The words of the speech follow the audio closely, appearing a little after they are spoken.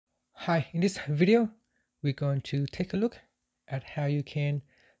Hi, in this video, we're going to take a look at how you can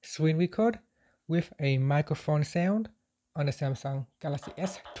screen record with a microphone sound on the Samsung Galaxy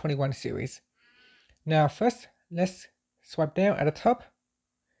S21 series. Now first, let's swipe down at the top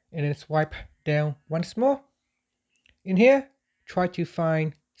and then swipe down once more. In here, try to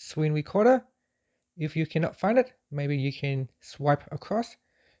find screen recorder. If you cannot find it, maybe you can swipe across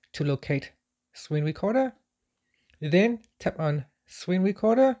to locate screen recorder. Then tap on screen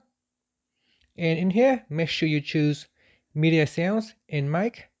recorder. And in here, make sure you choose media sounds and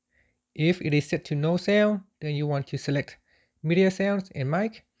mic. If it is set to no sound, then you want to select media sounds and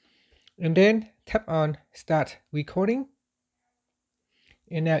mic. And then tap on start recording.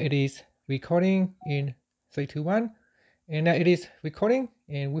 And now it is recording in 3, 2, 1. And now it is recording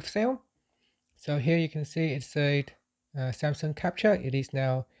and with sound. So here you can see it said Samsung capture. It is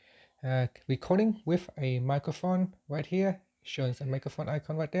now recording with a microphone right here. Showing a microphone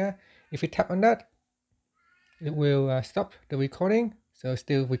icon right there. If you tap on that, it will stop the recording. So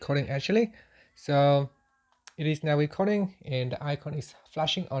still recording actually. So it is now recording and the icon is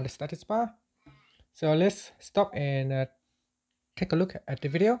flashing on the status bar. So let's stop and take a look at the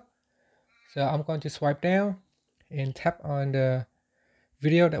video. So I'm going to swipe down and tap on the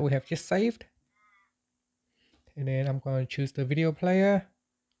video that we have just saved. And then I'm going to choose the video player.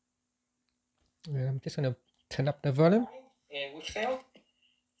 And I'm just going to turn up the volume. And with sound.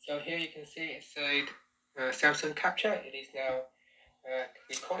 So here you can see it said Samsung capture. It is now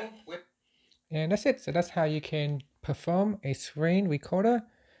recording with. And that's it. So that's how you can perform a screen recorder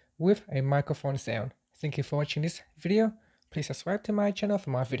with a microphone sound. Thank you for watching this video. Please subscribe to my channel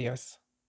for more videos.